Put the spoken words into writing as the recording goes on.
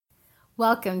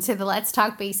Welcome to the Let's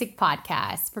Talk Basic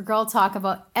podcast, where girl talk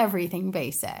about everything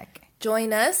basic.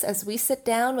 Join us as we sit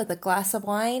down with a glass of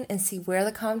wine and see where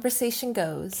the conversation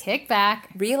goes. Kick back,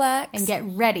 relax, and get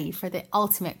ready for the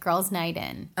ultimate girls' night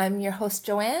in. I'm your host,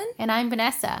 Joanne. And I'm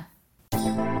Vanessa.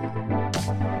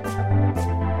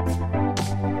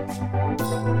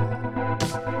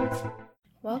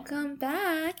 Welcome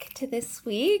back to this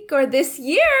week or this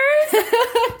year.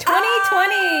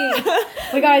 2020.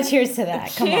 We gotta cheers to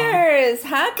that. Come Cheers.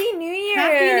 Happy New Year.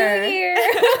 Happy New Year.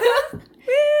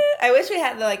 I wish we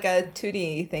had like a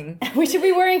 2D thing. We should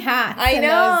be wearing hats. I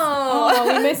know.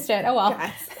 We missed it. Oh well.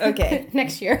 Yes. Okay.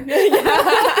 Next year.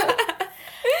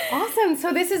 Awesome.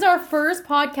 So this is our first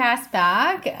podcast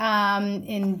back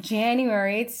in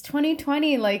January. It's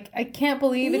 2020. Like, I can't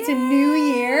believe it's a new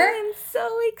year. I'm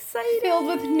so excited. Filled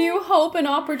with new hope and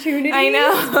opportunity. I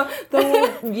know.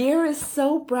 The year is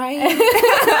so bright.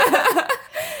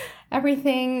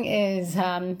 Everything is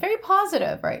very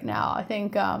positive right now. I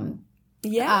think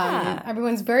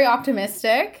everyone's very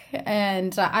optimistic.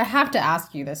 And I have to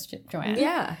ask you this, Joanne.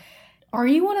 Yeah. Are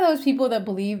you one of those people that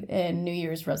believe in New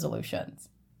Year's resolutions?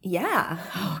 Yeah.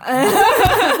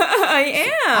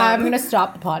 I am. I'm going to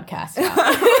stop the podcast now.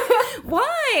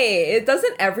 Why?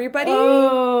 Doesn't everybody?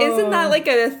 Isn't that like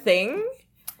a thing?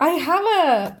 I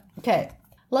have okay,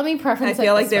 let me preface I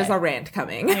feel like there's a rant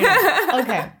coming.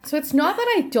 Okay, so it's not that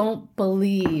I don't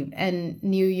believe in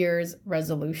New Year's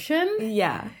resolution.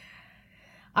 Yeah.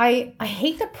 I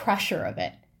hate the pressure of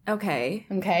it. Okay.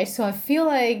 Okay, so I feel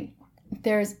like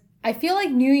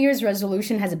New Year's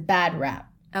resolution has a bad rap.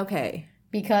 Okay.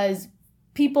 Because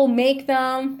people make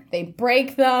them, they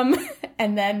break them,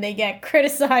 and then they get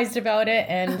criticized about it,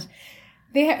 and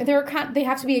they have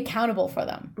to be accountable for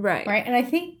them. Right. Right? And I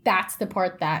think that's the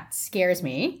part that scares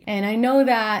me. And I know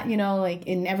that, like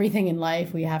in everything in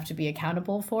life we have to be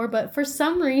accountable for, but for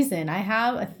some reason I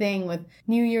have a thing with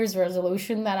New Year's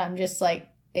resolution that I'm just like,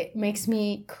 it makes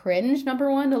me cringe, number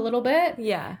one, a little bit.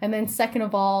 Yeah. And then second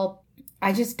of all,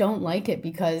 I just don't like it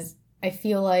because I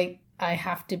feel like I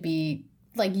have to be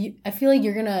like, I feel like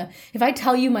you're gonna, if I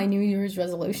tell you my New Year's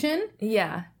resolution,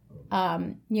 yeah,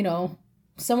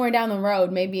 somewhere down the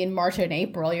road, maybe in March and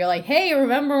April, you're like, hey,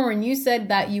 remember when you said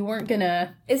that you weren't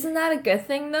gonna... Isn't that a good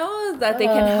thing though? That they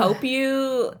can help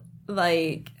you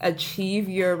like achieve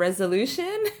your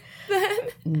resolution then?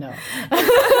 No.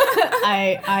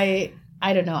 I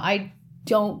don't know. I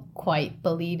don't quite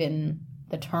believe in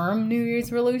the term New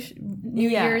Year's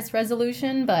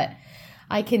resolution, but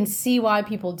I can see why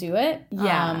people do it.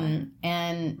 Yeah.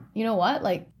 And you know what?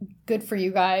 Like, good for you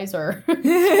guys, or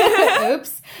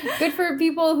oops. Good for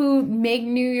people who make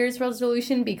New Year's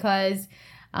resolution because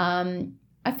I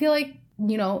feel like,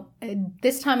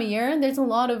 this time of year, there's a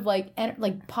lot of like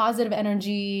positive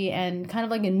energy and kind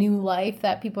of like a new life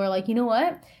that people are like, you know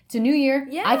what? It's a new year.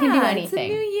 Yeah, I can do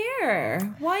anything. It's a new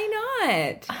year. Why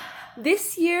not?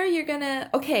 This year you're gonna...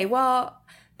 Okay, well...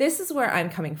 This is where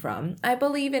I'm coming from. I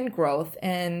believe in growth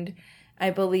and I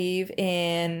believe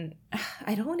in,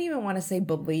 I don't even want to say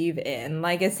believe in,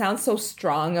 like it sounds so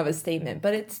strong of a statement,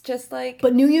 but it's just like...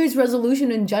 But New Year's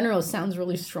resolution in general sounds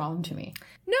really strong to me.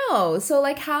 No, so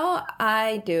like how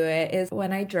I do it is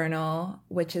when I journal,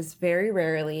 which is very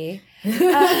rarely,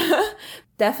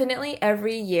 definitely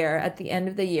every year at the end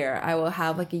of the year, I will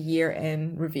have like a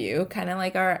year-end review, kind of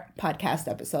like our podcast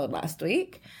episode last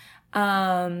week.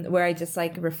 Where I just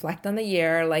like reflect on the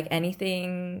year, like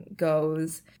anything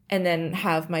goes, and then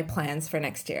have my plans for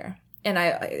next year. And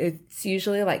it's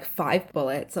usually like 5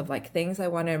 bullets of like things I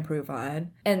want to improve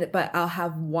on, but I'll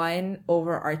have one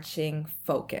overarching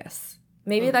focus.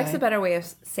 Maybe that's a better way of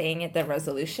saying it than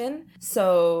resolution.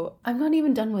 So I'm not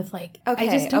even done with like, I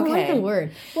just don't like the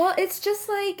word. Well, it's just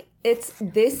like, it's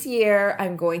this year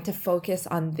I'm going to focus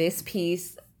on this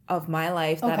piece of my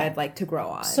life that I'd like to grow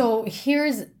on. So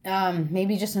here's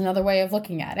maybe just another way of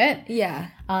looking at it. Yeah.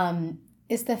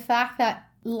 Is the fact that,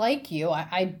 like you,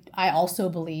 I also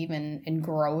believe in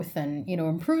growth and,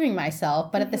 improving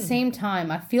myself. But at the same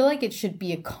time, I feel like it should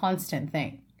be a constant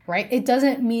thing, right? It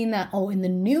doesn't mean that, in the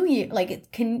new year, like it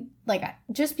can, like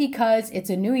just because it's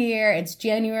a new year, it's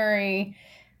January,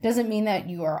 doesn't mean that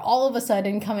you are all of a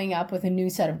sudden coming up with a new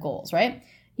set of goals, right?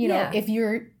 If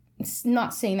you're... It's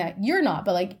not saying that you're not,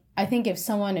 but like, I think if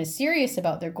someone is serious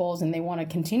about their goals and they want to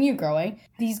continue growing,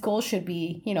 these goals should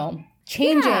be,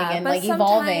 changing and like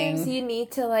evolving. Sometimes you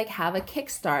need to like have a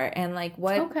kickstart, and like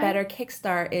what better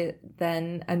kickstart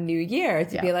than a new year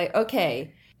to be like,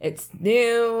 okay, it's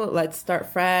new, let's start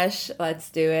fresh, let's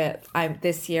do it.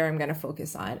 This year I'm going to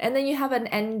focus on. And then you have an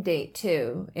end date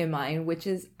too in mind, which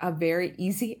is a very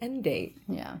easy end date.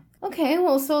 Yeah. Okay,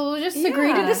 well, so we'll just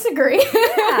agree to disagree.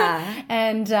 Yeah.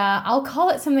 And I'll call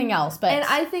it something else. But And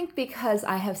I think because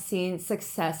I have seen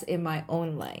success in my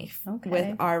own life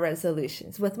with my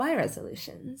resolutions.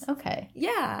 Okay.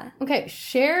 Yeah. Okay,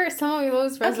 share some of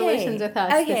those resolutions with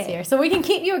us this year so we can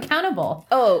keep you accountable.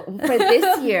 Oh, for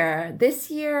this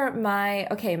year,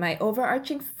 my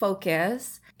overarching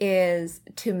focus is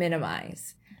to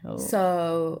minimize. Oh.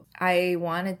 So I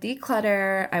want to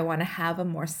declutter. I want to have a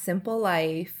more simple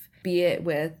life, be it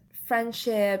with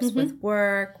friendships, with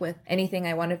work, with anything.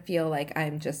 I want to feel like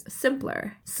I'm just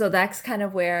simpler. So that's kind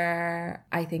of where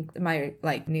I think my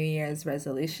like New Year's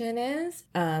resolution is.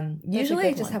 Usually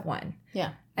I just have one.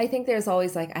 Yeah. I think there's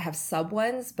always like I have sub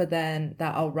ones, but then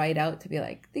that I'll write out to be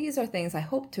like, these are things I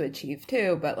hope to achieve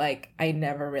too, but like I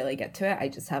never really get to it. I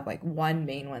just have like one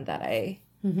main one that I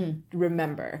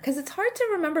remember, because it's hard to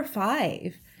remember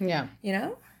 5. Yeah. You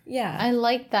know? Yeah. I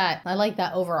like that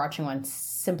overarching one.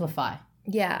 Simplify.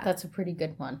 Yeah. That's a pretty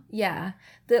good one. Yeah.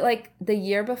 The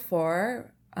year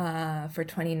before, for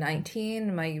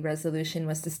 2019, my resolution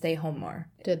was to stay home more.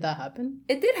 Did that happen?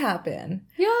 It did happen.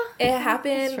 Yeah. It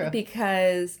happened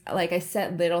because like I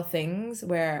set little things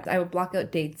where I would block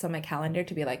out dates on my calendar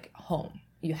to be like, home.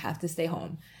 You have to stay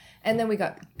home. And then we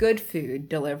got good food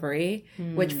delivery,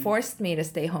 which forced me to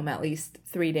stay home at least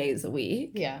 3 days a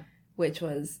week. Yeah. Which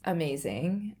was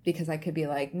amazing because I could be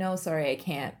like, no, sorry, I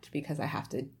can't because I have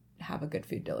to have a good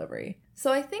food delivery.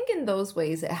 So I think in those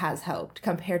ways it has helped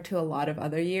compared to a lot of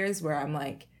other years where I'm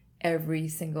like, every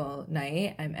single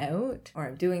night I'm out or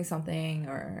I'm doing something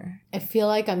or... I feel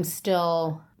like I'm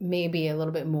still maybe a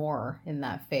little bit more in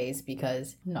that phase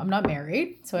because I'm not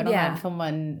married, so I don't have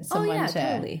someone to...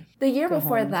 Totally. The year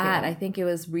before that, I think it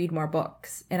was read more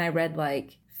books, and I read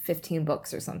like 15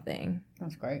 books or something.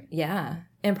 That's great. Yeah.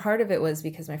 And part of it was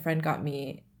because my friend got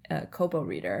me a Kobo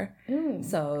reader.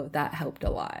 So that helped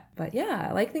a lot. But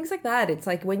yeah, like things like that. It's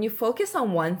like when you focus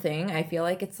on one thing, I feel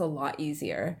like it's a lot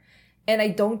easier. And I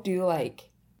don't do like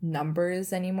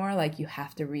numbers anymore. Like you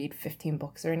have to read 15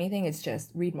 books or anything. It's just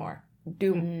read more.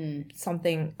 Do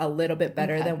something a little bit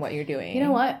better than what you're doing. You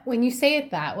know what? When you say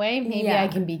it that way, maybe I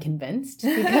can be convinced.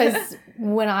 Because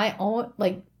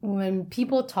when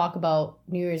people talk about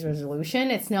New Year's resolution,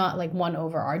 it's not like one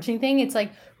overarching thing. It's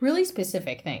like really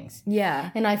specific things. Yeah.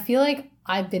 And I feel like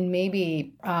I've been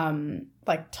maybe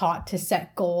like taught to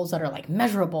set goals that are like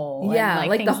measurable. Yeah, and,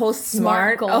 like the whole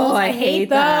SMART goals. Oh, I hate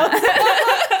that.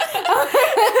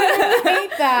 I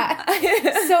hate that.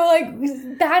 So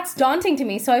like that's daunting to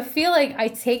me. So I feel like I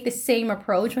take the same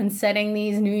approach when setting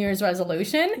these New Year's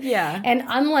resolution. Yeah. And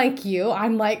unlike you,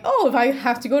 I'm like, oh, if I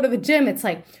have to go to the gym, it's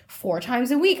like 4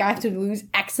 times a week. I have to lose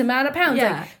X amount of pounds.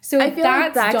 Yeah. Like, so I feel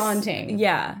that's daunting.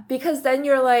 Yeah. Because then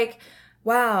you're like,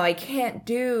 wow, I can't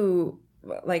do...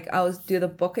 Like, I'll do the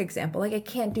book example. Like, I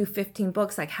can't do 15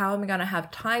 books. Like, how am I going to have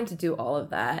time to do all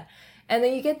of that? And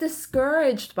then you get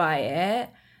discouraged by it.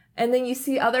 And then you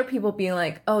see other people being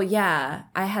like, oh, yeah,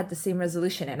 I had the same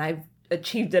resolution and I've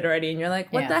achieved it already. And you're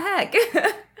like, what the heck?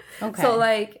 Okay. So,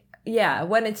 like, yeah,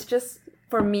 when it's just,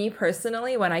 for me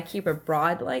personally, when I keep it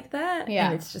broad like that,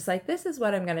 and it's just like, this is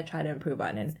what I'm going to try to improve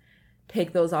on and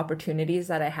take those opportunities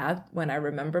that I have when I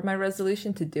remember my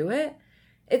resolution to do it.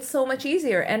 It's so much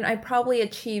easier. And I probably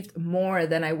achieved more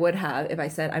than I would have if I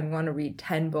said I'm going to read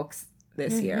 10 books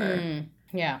this year.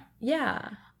 Yeah.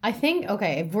 Yeah. I think,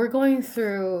 okay, if we're going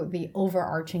through the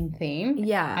overarching theme,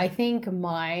 I think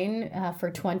mine for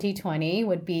 2020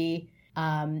 would be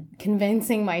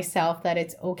convincing myself that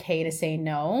it's okay to say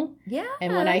no. Yeah.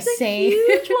 And when I say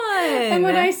huge one. And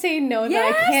when I say no, that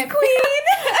I can't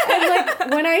and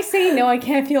like when I say no, I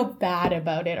can't feel bad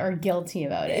about it or guilty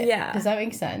about it. Yeah. Does that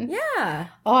make sense? Yeah.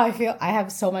 Oh, I feel I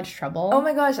have so much trouble. Oh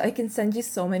my gosh, I can send you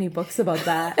so many books about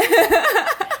that.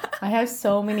 I have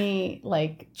so many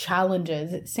like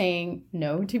challenges saying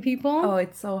no to people. Oh,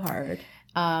 it's so hard.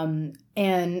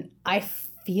 And I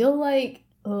feel like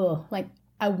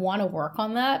I want to work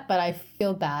on that, but I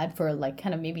feel bad for like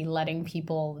kind of maybe letting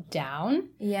people down.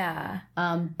 Yeah.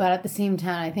 But at the same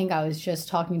time, I think I was just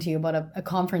talking to you about a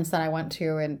conference that I went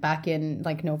to back in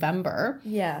like November.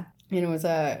 Yeah. And it was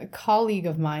a colleague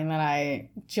of mine that I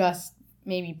just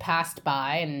maybe passed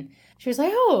by, and she was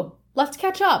like, oh, let's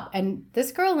catch up. And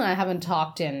this girl and I haven't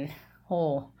talked in, I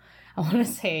want to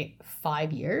say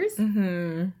 5 years.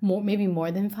 Maybe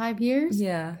more than 5 years.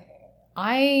 Yeah.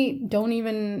 I don't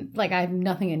even, like, I have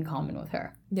nothing in common with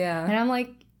her. Yeah. And I'm like,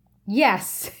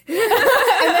 yes. And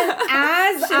then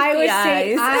as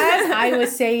I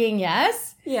was saying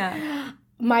yes,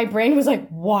 my brain was like,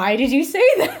 why did you say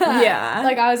that? Yeah.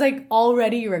 Like, I was like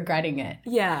already regretting it.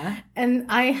 Yeah. And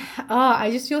I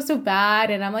just feel so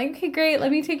bad. And I'm like, okay, great.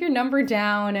 Let me take your number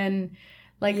down and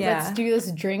like, let's do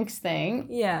this drinks thing.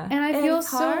 Yeah. And I feel it's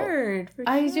hard. For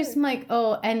I sure. just am like,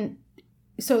 oh, and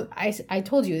so I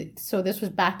told you, so this was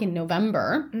back in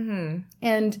November. Mm-hmm.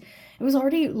 And it was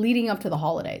already leading up to the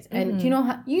holidays. And you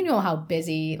know how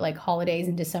busy like holidays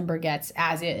in December gets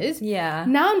as is. Yeah.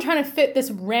 Now I'm trying to fit this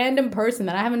random person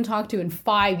that I haven't talked to in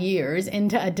 5 years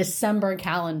into a December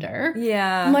calendar.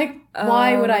 Yeah. I'm like,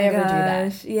 why would I ever do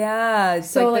that? Yeah. It's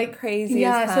So like the craziest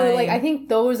yeah, time. so like I think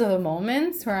those are the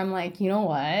moments where I'm like, you know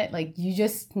what? Like you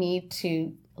just need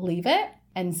to leave it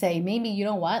and say, maybe, you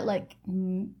know what? Like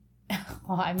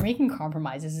I'm making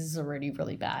compromises. This is already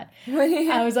really bad.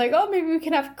 I was like, oh, maybe we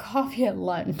can have coffee at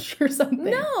lunch or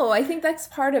something. No, I think that's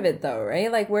part of it though,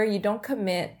 right? Like where you don't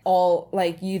commit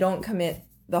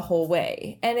the whole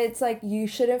way. And it's like you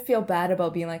shouldn't feel bad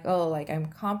about being like, oh, like I'm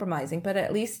compromising, but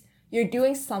at least you're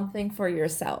doing something for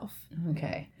yourself.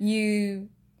 Okay. You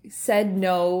said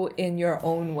no in your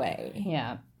own way.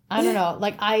 Yeah. I don't know.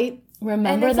 Like I remember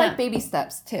and it's that like baby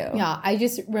steps too. Yeah, I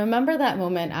just remember that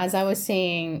moment as I was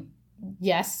saying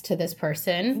yes to this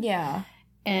person. Yeah.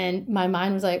 And my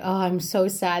mind was like, oh, I'm so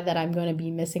sad that I'm going to be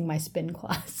missing my spin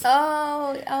class.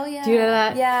 Oh, yeah. Do you know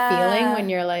that feeling when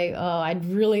you're like, oh, I'd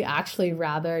really actually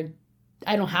rather,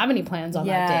 I don't have any plans on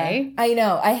that day. I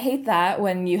know. I hate that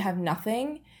when you have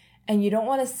nothing and you don't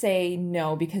want to say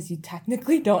no because you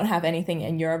technically don't have anything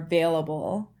and you're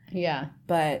available. Yeah.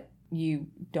 But you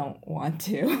don't want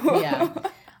to. Yeah.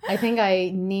 I think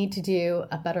I need to do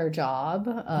a better job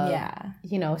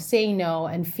of, saying no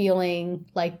and feeling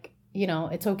like,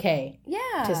 it's okay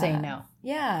to say no.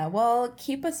 Yeah. Well,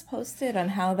 keep us posted on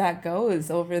how that goes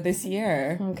over this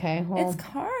year. Okay. Well, it's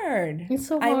hard. It's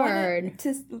so hard. I want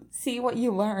to see what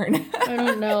you learn. I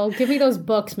don't know. Give me those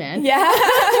books, man. Yeah.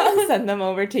 I'll send them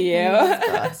over to you.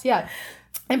 Yeah.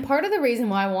 And part of the reason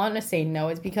why I want to say no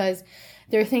is because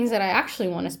there are things that I actually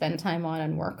want to spend time on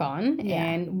and work on. Yeah.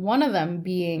 And one of them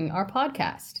being our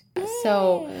podcast. Yay.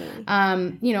 So,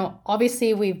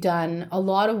 obviously we've done a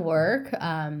lot of work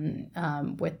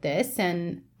with this.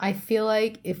 And I feel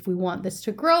like if we want this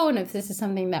to grow and if this is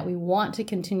something that we want to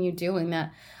continue doing,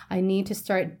 that I need to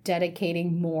start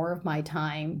dedicating more of my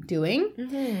time doing.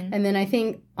 Mm-hmm. And then I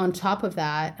think on top of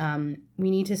that,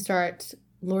 we need to start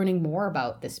learning more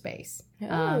about this space.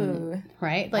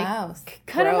 Right? Like, wow.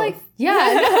 Kind of like,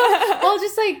 yeah. Well,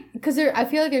 just like, because I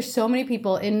feel like there's so many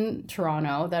people in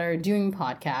Toronto that are doing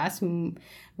podcasts who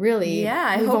really. Yeah,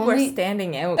 I hope we're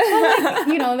standing out.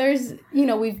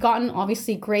 We've gotten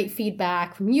obviously great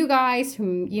feedback from you guys,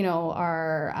 from,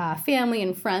 our family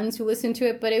and friends who listen to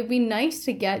it, but it would be nice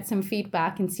to get some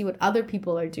feedback and see what other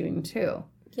people are doing too.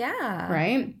 Yeah.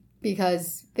 Right?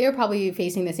 Because they're probably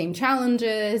facing the same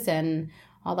challenges and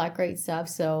all that great stuff.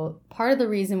 So part of the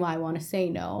reason why I want to say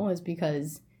no is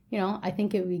because, I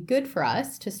think it would be good for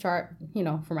us to start,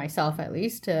 for myself at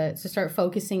least, to start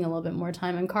focusing a little bit more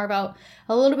time and carve out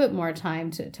a little bit more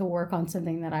time to work on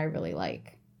something that I really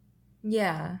like.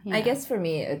 Yeah. I guess for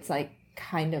me, it's like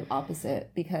kind of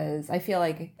opposite because I feel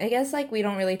like, we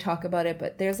don't really talk about it,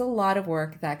 but there's a lot of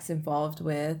work that's involved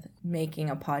with making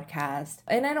a podcast.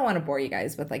 And I don't want to bore you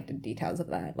guys with like the details of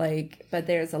that. But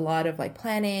there's a lot of like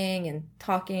planning and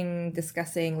talking,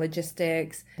 discussing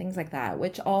logistics, things like that,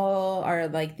 which all are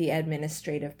like the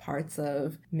administrative parts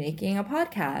of making a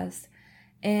podcast.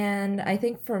 And I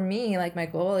think for me, like my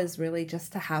goal is really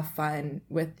just to have fun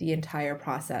with the entire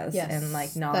process. Yes, and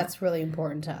like not. That's really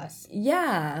important to us.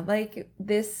 Yeah, like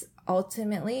this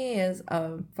ultimately is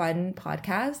a fun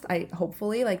podcast.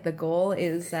 Hopefully like the goal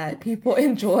is that people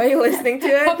enjoy listening to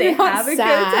it. They have a good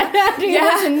time.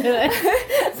 Listen to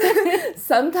it.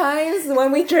 Sometimes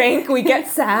when we drink, we get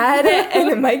sad and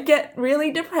it might get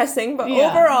really depressing. But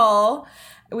overall,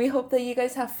 we hope that you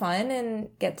guys have fun and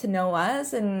get to know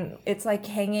us, and it's like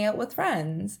hanging out with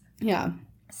friends. Yeah.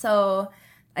 So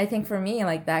I think for me,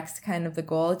 like that's kind of the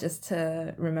goal, just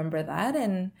to remember that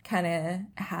and kind of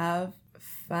have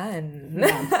fun.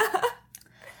 Yeah.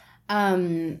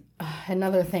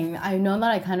 Another thing, I know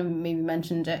that I kind of maybe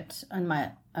mentioned it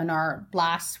on our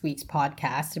last week's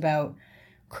podcast about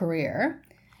career,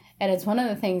 and it's one of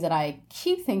the things that I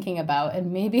keep thinking about,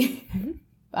 and maybe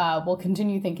we'll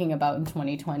continue thinking about in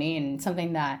 2020, and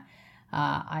something that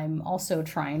I'm also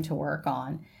trying to work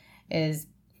on is,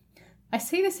 I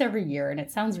say this every year and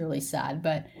it sounds really sad,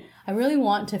 but I really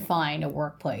want to find a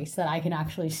workplace that I can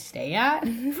actually stay at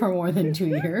for more than 2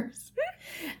 years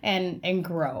and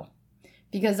grow.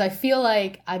 Because I feel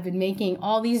like I've been making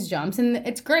all these jumps, and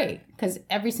it's great because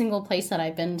every single place that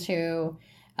I've been to,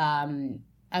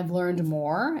 I've learned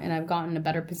more and I've gotten a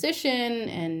better position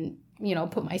and, you know,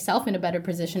 put myself in a better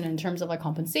position in terms of like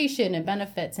compensation and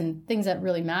benefits and things that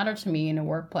really matter to me in a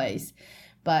workplace.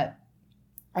 But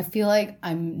I feel like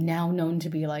I'm now known to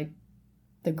be like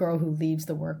the girl who leaves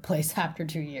the workplace after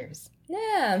 2 years.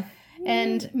 Yeah.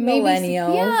 And maybe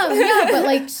millennials. Yeah, but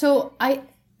like, so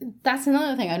that's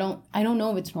another thing. I don't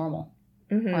know if it's normal,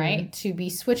 right? To be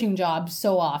switching jobs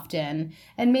so often.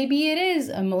 And maybe it is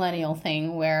a millennial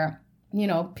thing where, you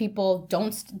know, people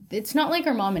it's not like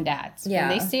our mom and dads. Yeah.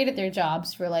 And they stayed at their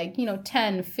jobs for like, you know,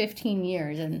 10, 15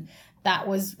 years and that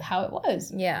was how it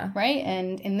was. Yeah. Right.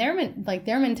 And in their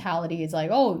mentality is like,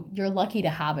 oh, you're lucky to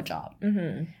have a job.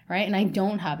 Right. And I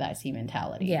don't have that same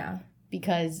mentality. Yeah.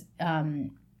 Because,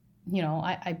 you know,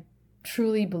 I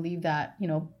truly believe that, you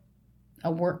know,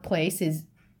 a workplace is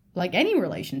like any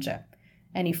relationship,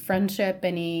 any friendship,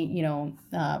 any, you know,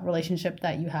 relationship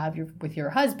that you have with your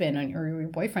husband or your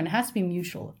boyfriend. It has to be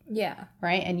mutual. Yeah.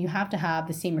 Right. And you have to have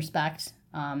the same respect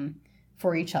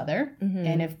for each other.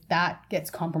 And if that gets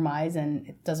compromised and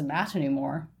it doesn't match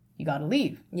anymore, you got to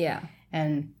leave. Yeah.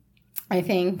 And I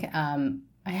think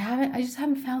I just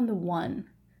haven't found the one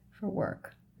for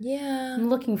work. Yeah. I'm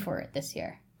looking for it this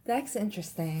year. That's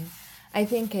interesting. I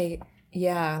think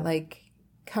like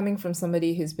coming from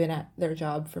somebody who's been at their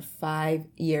job for 5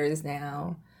 years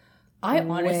now. I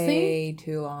honestly, way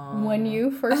too long. when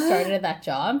you first started at that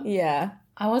job, yeah,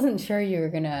 I wasn't sure you were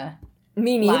gonna.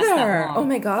 Me last that neither. long. Oh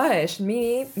my gosh,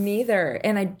 me neither.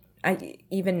 And I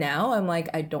even now I'm like,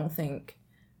 I don't think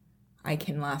I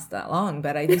can last that long,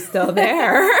 but I'm still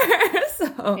there.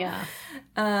 So Yeah.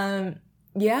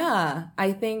 yeah,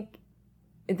 I think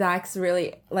that's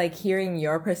really like hearing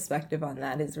your perspective on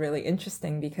that is really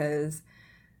interesting because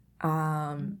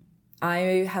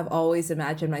I have always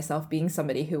imagined myself being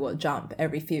somebody who will jump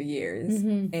every few years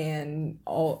and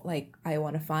I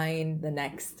want to find the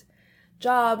next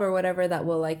job or whatever that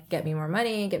will like get me more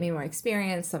money, get me more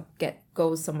experience,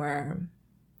 go somewhere.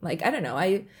 Like, I don't know.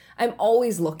 I'm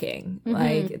always looking.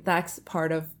 Like that's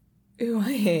part of who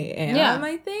I am,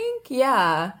 I think.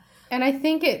 Yeah. And I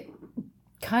think it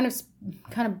kind of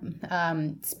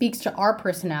speaks to our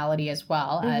personality as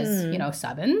well as, you know,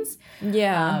 sevens.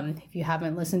 Yeah. If you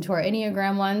haven't listened to our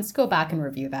Enneagram ones, go back and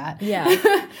review that. Yeah.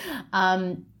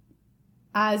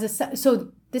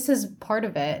 So this is part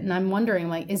of it. And I'm wondering,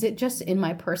 like, is it just in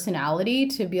my personality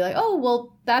to be like, oh,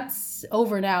 well, that's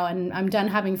over now and I'm done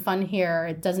having fun here.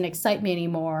 It doesn't excite me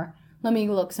anymore. Let me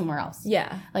look somewhere else.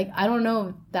 Yeah. Like, I don't know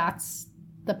if that's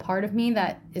the part of me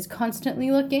that is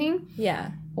constantly looking.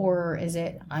 Yeah. Or is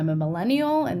it I'm a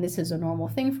millennial and this is a normal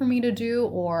thing for me to do,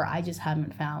 or I just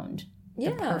haven't found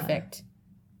the perfect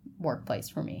workplace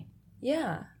for me.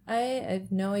 Yeah. I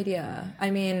have no idea.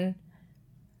 I mean,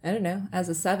 I don't know. As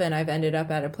a 7, I've ended up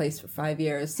at a place for 5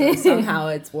 years, so somehow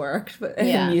it's worked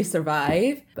and you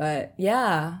survive. But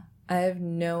yeah, I have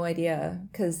no idea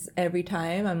because every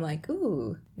time I'm like,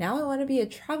 ooh, now I want to be a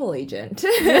travel agent.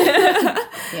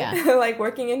 Yeah. Like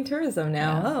working in tourism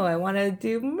now. Yeah. Oh, I want to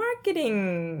do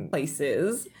marketing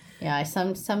places. Yeah,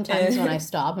 sometimes when I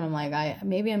stop and I'm like,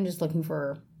 maybe I'm just looking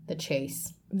for the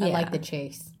chase. Yeah. I like the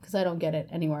chase because I don't get it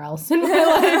anywhere else in my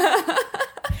life.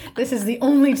 This is the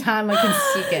only time I can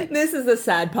seek it. This is a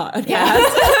sad podcast. Yeah.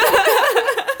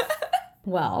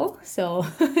 Well, so...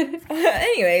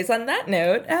 Anyways, on that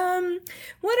note,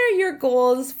 what are your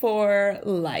goals for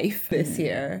life this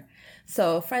year?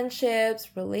 So friendships,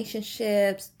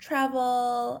 relationships,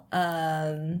 travel,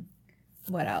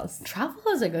 what else? Travel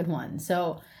is a good one.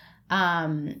 So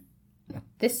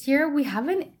this year we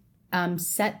haven't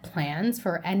set plans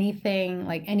for anything,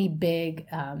 like any big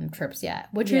trips yet,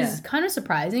 which is kind of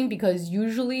surprising because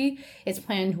usually it's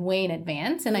planned way in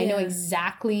advance and I know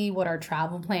exactly what our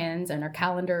travel plans and our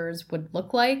calendars would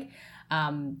look like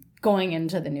going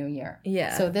into the new year.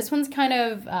 Yeah. So this one's kind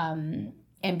of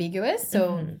ambiguous,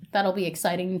 so that'll be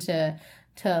exciting to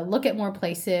look at more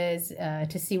places,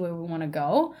 to see where we want to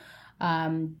go.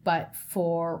 But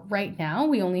for right now,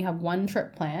 we only have one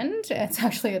trip planned. It's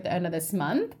actually at the end of this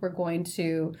month. We're going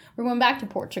back to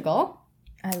Portugal.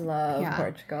 I love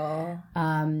Portugal.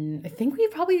 I think we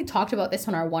probably talked about this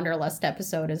on our Wanderlust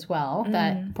episode as well,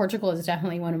 that Portugal is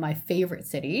definitely one of my favorite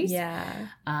cities. Yeah.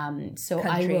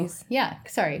 Countries.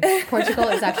 Portugal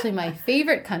is actually my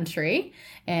favorite country,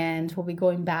 and we'll be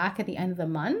going back at the end of the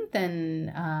month,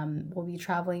 and we'll be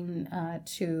traveling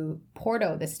to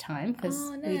Porto this time because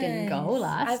we didn't go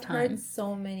last time. I've heard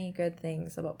so many good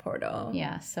things about Porto.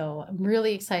 Yeah, so I'm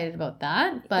really excited about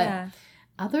that. But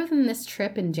other than this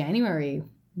trip in January,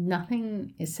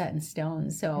 nothing is set in stone.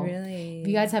 So Really? if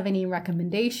you guys have any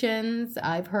recommendations,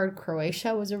 I've heard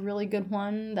Croatia was a really good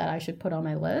one that I should put on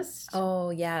my list. Oh,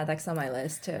 yeah, that's on my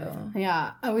list too.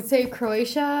 Yeah, I would say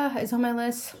Croatia is on my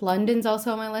list. London's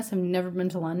also on my list. I've never been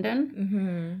to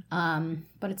London.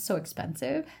 But it's so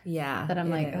expensive Yeah. that I'm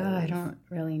like, oh, I don't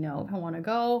really know if I want to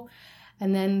go.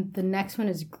 And then the next one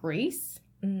is Greece.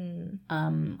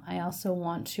 I also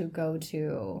want to go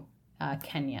to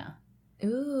Kenya.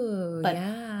 Ooh, But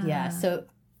yeah. so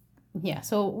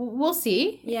we'll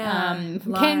see. Yeah,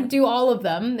 We can't do all of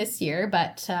them this year,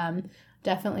 but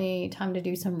definitely time to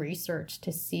do some research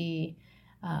to see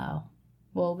where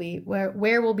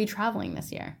we'll be traveling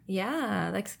this year.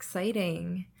 Yeah, that's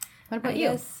exciting. What about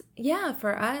you? Yeah,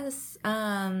 for us,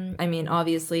 I mean,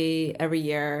 obviously every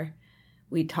year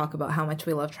we talk about how much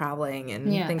we love traveling and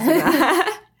things like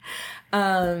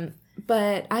that.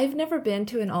 But I've never been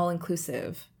to an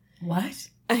all-inclusive. What?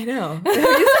 I know. Are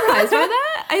you surprised by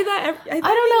that? I thought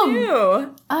don't you know.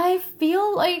 knew. I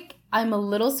feel like I'm a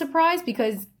little surprised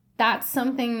because that's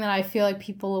something that I feel like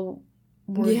people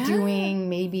were doing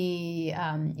maybe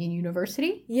in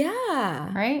university.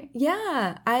 Yeah. Right?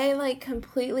 Yeah. I like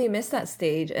completely missed that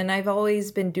stage. And I've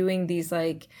always been doing these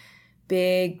like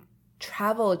big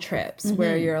travel trips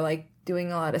where you're like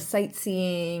doing a lot of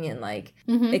sightseeing and like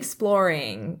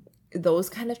exploring, those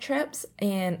kind of trips,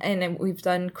 and we've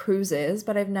done cruises,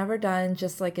 but I've never done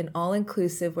just like an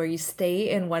all-inclusive where you stay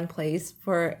in one place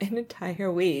for an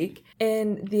entire week.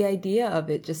 And the idea of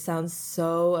it just sounds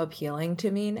so appealing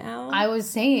to me now. I was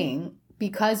saying,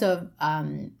 because of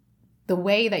the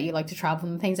way that you like to travel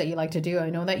and the things that you like to do, I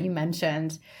know that you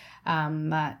mentioned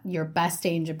that your best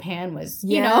day in Japan was,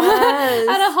 you know,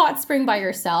 at a hot spring by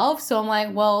yourself. So I'm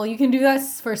like, well, you can do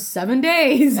this for 7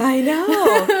 days. I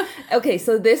know. Okay,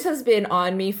 so this has been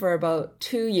on me for about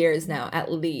 2 years now,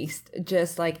 at least.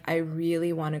 Just like, I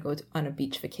really want to go on a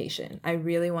beach vacation. I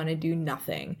really want to do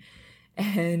nothing.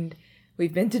 And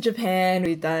we've been to Japan,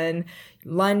 we've done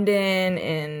London,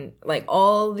 and like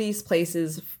all these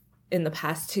places in the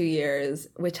past 2 years,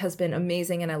 which has been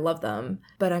amazing and I love them,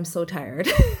 but I'm so tired.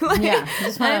 Like, yeah,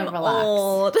 just want to relax.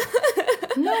 Old.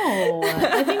 No,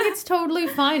 I think it's totally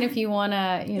fine if you want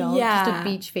to, you know, just a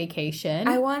beach vacation.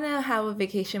 I want to have a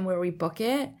vacation where we book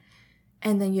it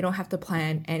and then you don't have to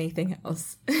plan anything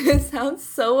else. It sounds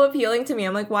so appealing to me.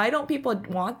 I'm like, why don't people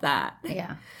want that?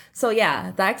 Yeah. So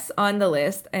yeah, that's on the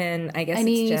list, and I guess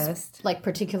Any, it's just like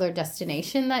particular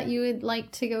destination that you would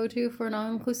like to go to for an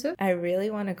all-inclusive? I really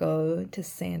want to go to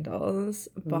Sandals,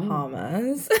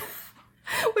 Bahamas,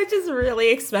 which is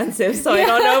really expensive, so I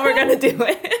don't know if we're gonna do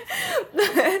it.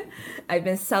 But I've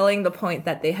been selling the point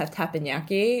that they have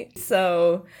teppanyaki,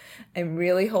 so I'm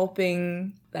really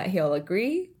hoping that he'll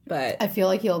agree. But I feel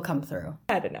like he'll come through.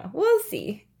 I don't know. We'll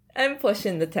see. I'm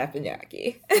pushing the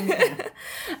teppanyaki.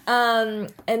 And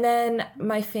then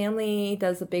my family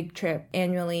does a big trip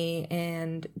annually,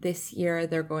 and this year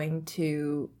they're going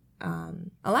to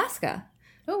Alaska.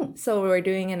 Oh, So we're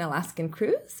doing an Alaskan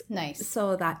cruise. nice.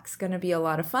 So that's going to be a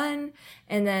lot of fun.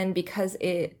 And then because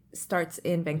it starts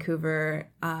in Vancouver,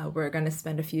 we're going to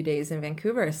spend a few days in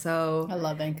Vancouver. So I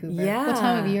love Vancouver. Yeah. What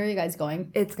time of year are you guys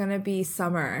going? it's going to be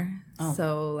summer. Oh.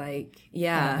 So like,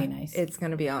 yeah, That'll be nice. it's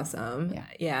going to be awesome. Yeah.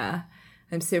 Yeah.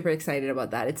 I'm super excited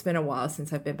about that. It's been a while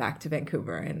since I've been back to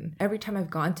Vancouver. And every time I've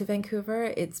gone to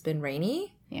Vancouver, it's been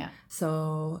rainy. Yeah.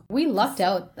 So We lucked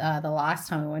out the last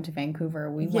time we went to Vancouver.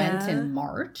 We went in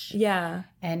March yeah.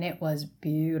 and it was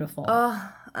beautiful.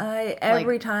 Oh,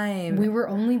 every time. We were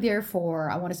only there for,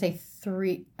 I want to say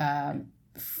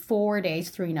 4 days,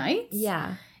 3 nights.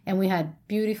 Yeah. And we had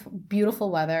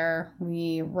beautiful weather.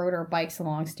 We rode our bikes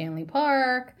along Stanley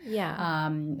Park. Yeah.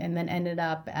 And then ended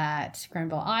up at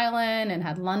Granville Island and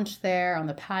had lunch there on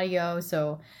the patio.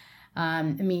 So, I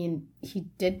mean, he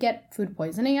did get food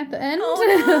poisoning at the end.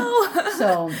 Oh, no.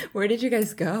 So, Where did you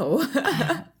guys go?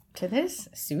 to this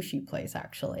sushi place,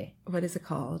 actually. What is it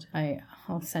called?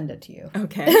 I'll send it to you.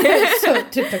 Okay. So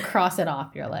to cross it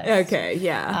off your list. Okay,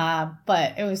 yeah.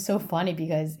 But it was so funny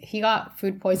because he got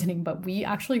food poisoning, but we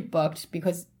actually booked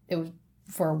because it was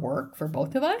for work for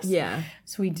both of us. Yeah.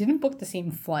 So we didn't book the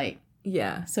same flight.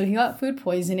 Yeah. So he got food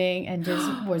poisoning and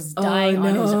just was dying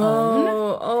on his own.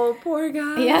 Oh, poor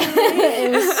guy. Yeah,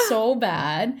 it was so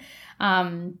bad.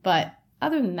 But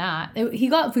other than that, he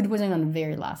got food poisoning on the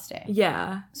very last day.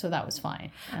 Yeah. So that was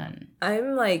fine.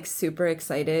 I'm like super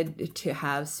excited to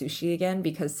have sushi again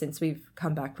because since we've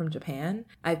come back from Japan,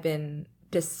 I've been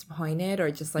disappointed or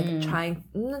just like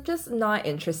just not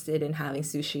interested in having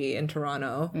sushi in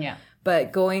Toronto. Yeah.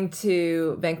 But going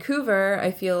to Vancouver,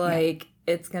 I feel like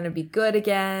it's going to be good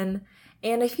again.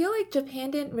 And I feel like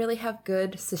Japan didn't really have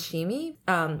good sashimi.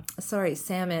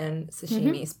 Salmon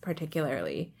sashimis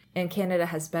particularly. And Canada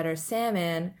has better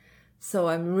salmon. So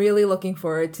I'm really looking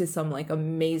forward to some like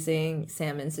amazing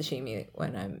salmon sashimi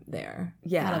when I'm there.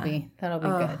 Yeah. That'll be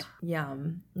good.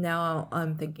 Yum. Now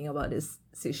I'm thinking about is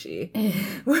sushi.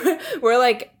 we're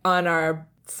like on our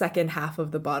second half of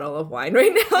the bottle of wine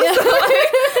right now. Yeah. So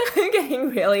like, I'm getting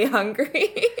really hungry.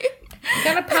 You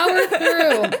gotta power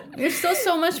through. There's still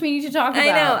so much we need to talk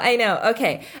about. I know.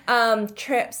 Okay.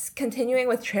 Trips. Continuing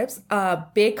with trips.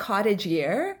 Big cottage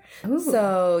year. Ooh.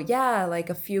 So yeah, like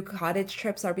a few cottage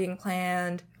trips are being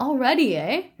planned. Already,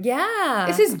 eh? Yeah.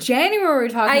 This is January we're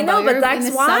talking about. I know, but that's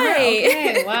in the why. Summer?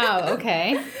 Okay, wow,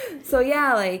 okay. So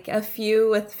yeah, like a few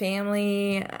with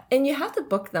family. And you have to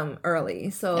book them early.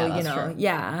 So, Yeah, that's true.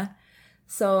 yeah.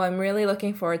 So I'm really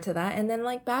looking forward to that. And then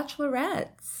like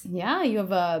bachelorettes. Yeah, you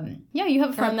have a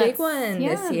friend big one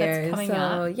this year. That's coming so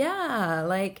up. yeah,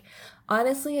 like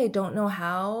honestly, I don't know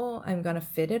how I'm gonna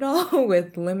fit it all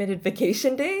with limited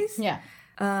vacation days. Yeah.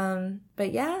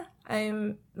 But yeah,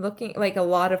 I'm looking like a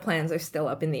lot of plans are still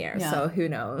up in the air. Yeah. So who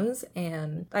knows?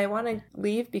 And I want to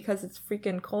leave because it's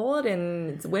freaking cold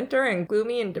and it's winter and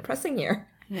gloomy and depressing here.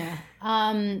 Yeah.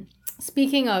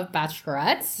 Speaking of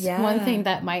bachelorettes, Yeah. one thing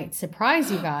that might surprise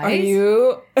you guys. Are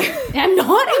you? I'm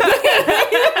not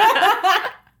engaged.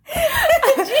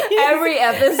 Every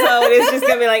episode is just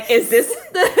gonna be like, is this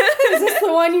the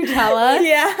one you tell us?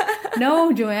 Yeah.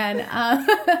 No, Joanne.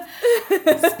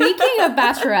 Speaking of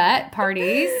bachelorette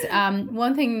parties,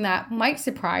 one thing that might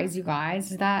surprise you guys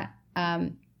is that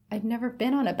I've never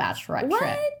been on a bachelorette trip.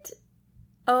 What?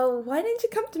 Oh, why didn't you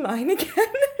come to mine again?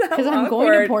 Because I'm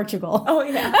going to Portugal. Oh,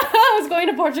 yeah. I was going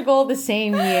to Portugal the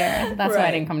same year. That's why I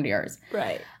Right. didn't come to yours.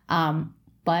 Right.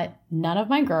 But none of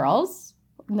my girls,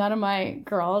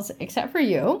 except for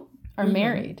you, are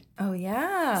married. Oh,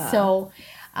 yeah. So,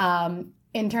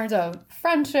 in terms of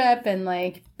friendship and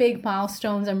like big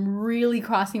milestones, I'm really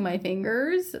crossing my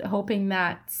fingers, hoping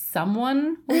that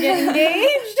someone will get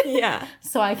engaged yeah.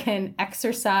 so I can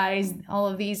exercise all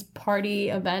of these party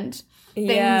event things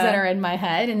Yeah. that are in my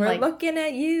head. And We're like, looking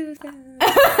at you. we'll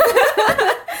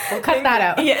cut that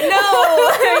out. Yeah,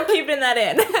 no, I'm keeping that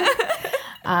in.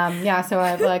 So I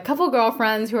have a couple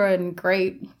girlfriends who are in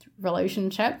great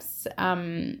relationships.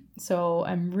 So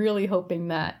I'm really hoping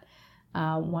that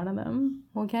one of them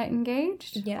will get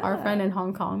engaged. Yeah. Our friend in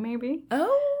Hong Kong, maybe.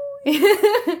 Oh,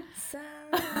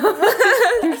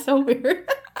 You're so weird.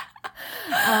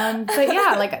 But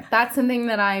yeah, like that's something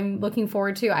that I'm looking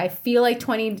forward to. I feel like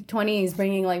 2020 is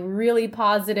bringing like really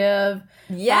positive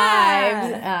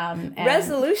yeah. vibes. And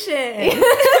Resolution.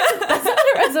 that's not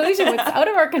a resolution. It's out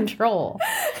of our control.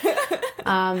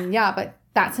 But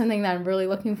that's something that I'm really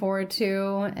looking forward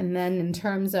to. And then in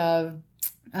terms of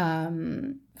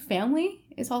family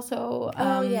is also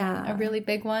a really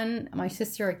big one. My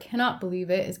sister, I cannot believe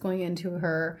it, is going into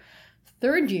her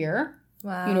third year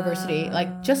university,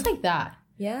 like just like that.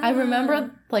 Yeah. I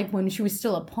remember like when she was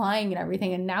still applying and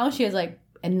everything, and now she has like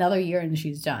another year and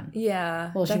she's done.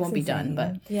 Yeah. Well, she that's won't be done, insane.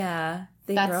 but yeah,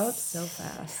 they that's- grow up so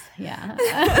fast. Yeah.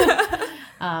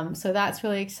 So that's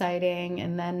really exciting.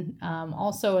 And then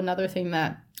also another thing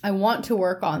that I want to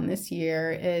work on this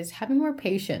year is having more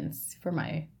patience for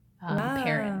my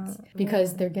parents,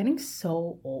 because they're getting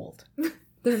so old.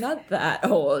 They're not that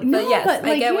old, No, but yes, but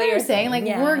like I get you what know you're what I'm saying. Like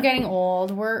Yeah. we're getting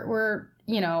old. We're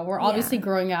obviously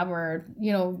growing up. We're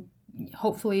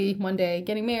hopefully one day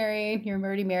getting married. You're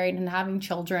already married and having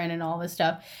children and all this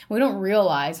stuff. We don't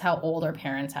realize how old our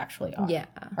parents actually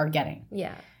are getting.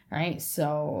 Yeah. Right.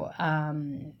 So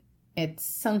it's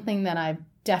something that I've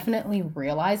definitely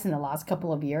realized in the last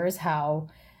couple of years how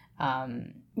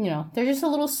they're just a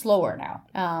little slower now.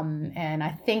 And I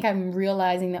think I'm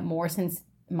realizing that more since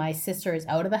my sister is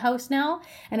out of the house now,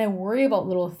 and I worry about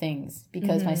little things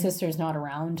because my sister's not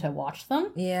around to watch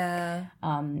them. Yeah.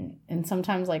 And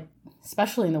sometimes, like,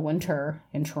 especially in the winter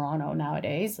in Toronto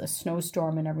nowadays, a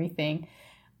snowstorm and everything,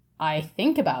 I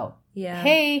think about,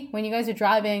 hey, when you guys are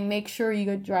driving, make sure you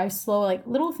go drive slow. Like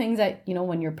little things that,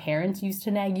 when your parents used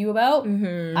to nag you about,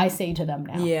 I say to them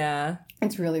now. Yeah.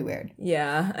 It's really weird.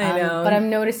 Yeah, I know. But I'm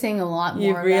noticing a lot more.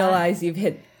 You realize you've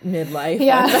hit midlife.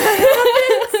 Yeah.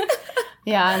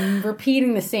 Yeah, I'm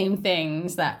repeating the same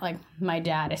things that like my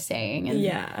dad is saying. And,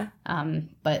 yeah.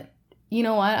 But you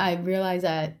know what? I realize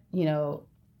that, I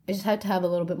just have to have a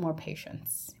little bit more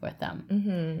patience with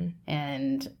them.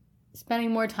 And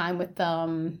spending more time with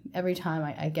them every time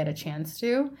I get a chance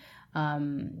to.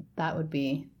 That would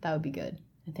be good,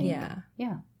 I think. Yeah.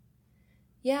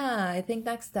 Yeah, I think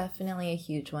that's definitely a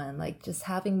huge one. Like just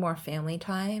having more family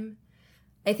time.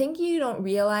 I think you don't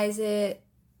realize it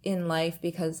in life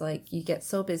because like you get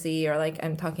so busy, or like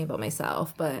I'm talking about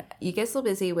myself, but you get so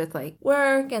busy with like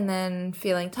work and then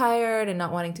feeling tired and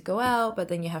not wanting to go out, but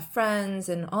then you have friends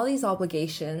and all these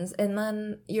obligations, and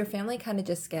then your family kind of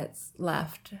just gets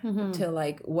left to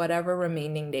like whatever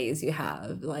remaining days you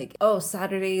have. Like, oh,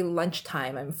 Saturday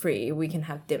lunchtime I'm free, we can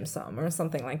have dim sum or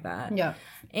something like that. Yeah.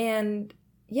 And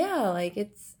yeah, like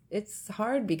it's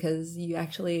hard because you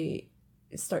actually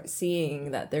start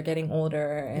seeing that they're getting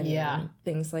older and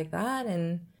things like that,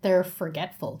 and they're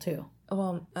forgetful too.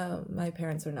 Well, my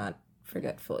parents are not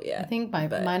forgetful yet. I think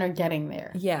mine are getting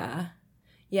there. Yeah.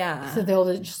 So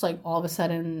they'll just like all of a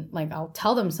sudden, like I'll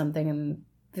tell them something and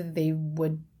they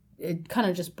would kind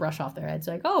of just brush off their heads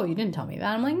like, oh, you didn't tell me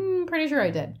that. I'm like, pretty sure I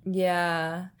did.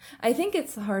 Yeah. I think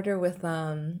it's harder with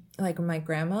like my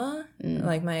grandma,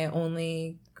 like my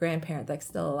only grandparent that's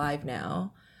still alive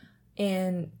now.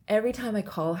 And every time I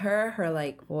call her, her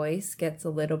like voice gets a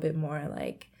little bit more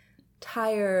like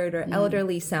tired or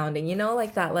elderly sounding, you know,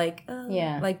 like that, like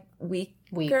like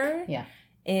weaker. Yeah.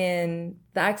 And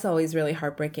that's always really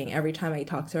heartbreaking. Every time I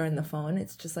talk to her on the phone,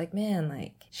 it's just like, man,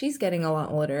 like she's getting a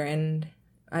lot older and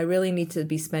I really need to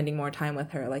be spending more time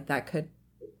with her. Like that could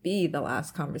be the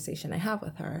last conversation I have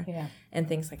with her and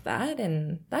things like that.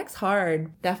 And that's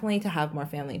hard. Definitely to have more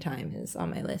family time is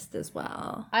on my list as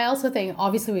well. I also think,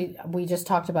 obviously, we just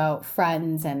talked about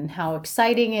friends and how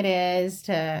exciting it is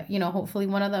to, you know, hopefully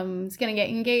one of them is going to get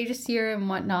engaged this year and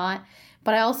whatnot.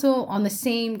 But I also, on the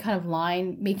same kind of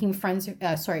line, making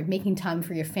time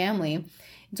for your family,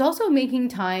 it's also making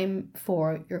time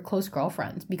for your close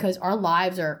girlfriends, because our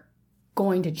lives are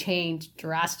going to change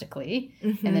drastically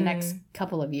in the next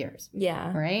couple of years.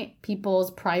 Yeah. Right?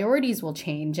 People's priorities will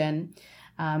change, and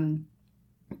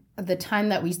the time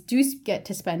that we do get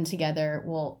to spend together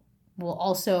will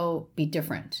also be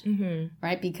different.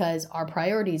 Right? Because our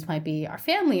priorities might be our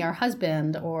family, our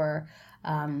husband, or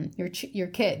your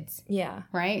kids. Yeah.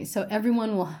 Right? So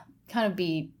everyone will kind of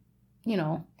be, you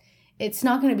know, it's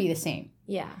not going to be the same.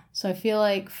 Yeah. So I feel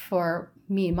like for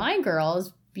me and my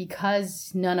girls,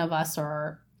 because none of us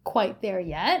are quite there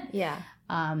yet,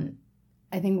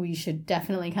 I think we should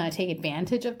definitely kind of take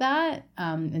advantage of that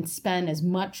and spend as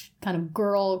much kind of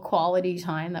girl quality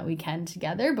time that we can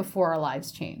together before our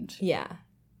lives change. Yeah.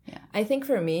 I think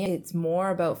for me, it's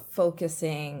more about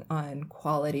focusing on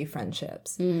quality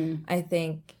friendships. I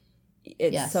think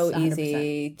it's so 100%.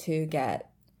 Easy to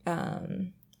get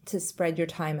to spread your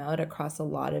time out across a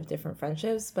lot of different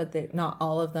friendships, but not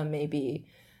all of them may be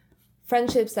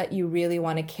friendships that you really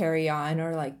want to carry on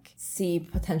or like see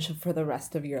potential for the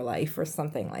rest of your life or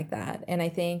something like that. And I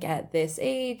think at this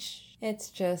age,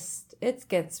 it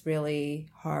gets really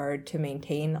hard to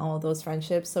maintain all those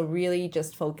friendships. So really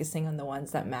just focusing on the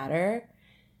ones that matter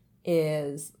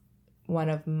is one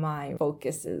of my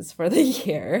focuses for the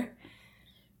year.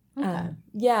 Okay.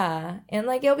 And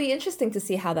like it'll be interesting to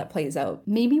see how that plays out.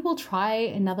 Maybe we'll try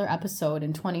another episode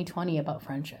in 2020 about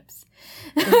friendships.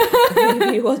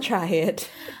 Maybe we'll try it.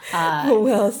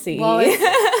 We'll see. Well,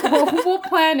 we'll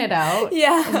plan it out.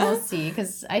 Yeah, and we'll see,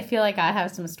 because I feel like I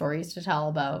have some stories to tell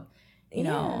about, you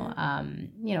know,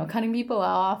 cutting people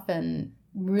off and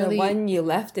really the one you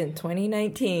left in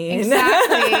 2019.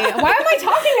 Exactly. Why am I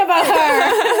talking about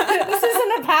her? This is in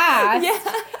the past. Yeah,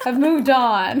 I've moved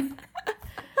on.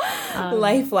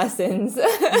 Life lessons.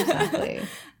 Exactly.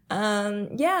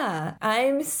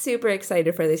 I'm super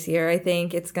excited for this year. I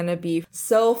think it's gonna be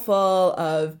so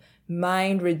full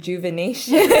mind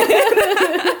rejuvenation.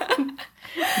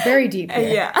 Very deep here.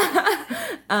 Yeah.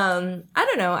 I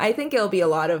don't know. I think it'll be a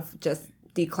lot of just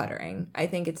decluttering. I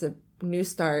think it's a new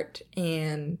start,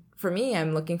 and for me,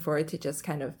 I'm looking forward to just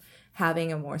kind of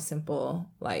having a more simple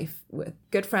life with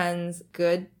good friends,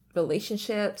 good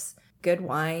relationships, good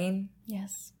wine.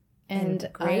 Yes. And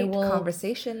great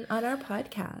conversation on our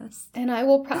podcast. And I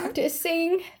will practice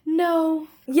saying no.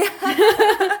 Yeah.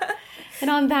 And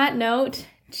on that note,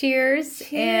 cheers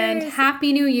and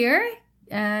Happy New Year.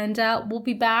 And we'll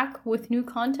be back with new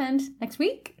content next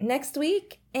week.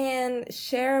 And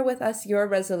share with us your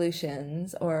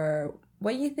resolutions or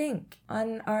what you think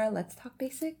on our Let's Talk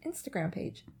Basic Instagram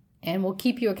page. And we'll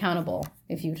keep you accountable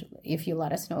if you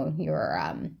let us know your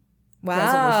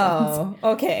wow.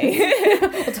 Okay.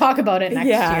 We'll talk about it next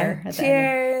year.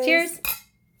 Cheers.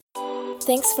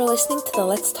 Thanks for listening to the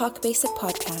Let's Talk Basic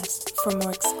podcast. For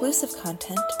more exclusive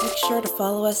content, make sure to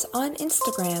follow us on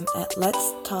Instagram at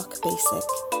Let's Talk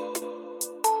Basic.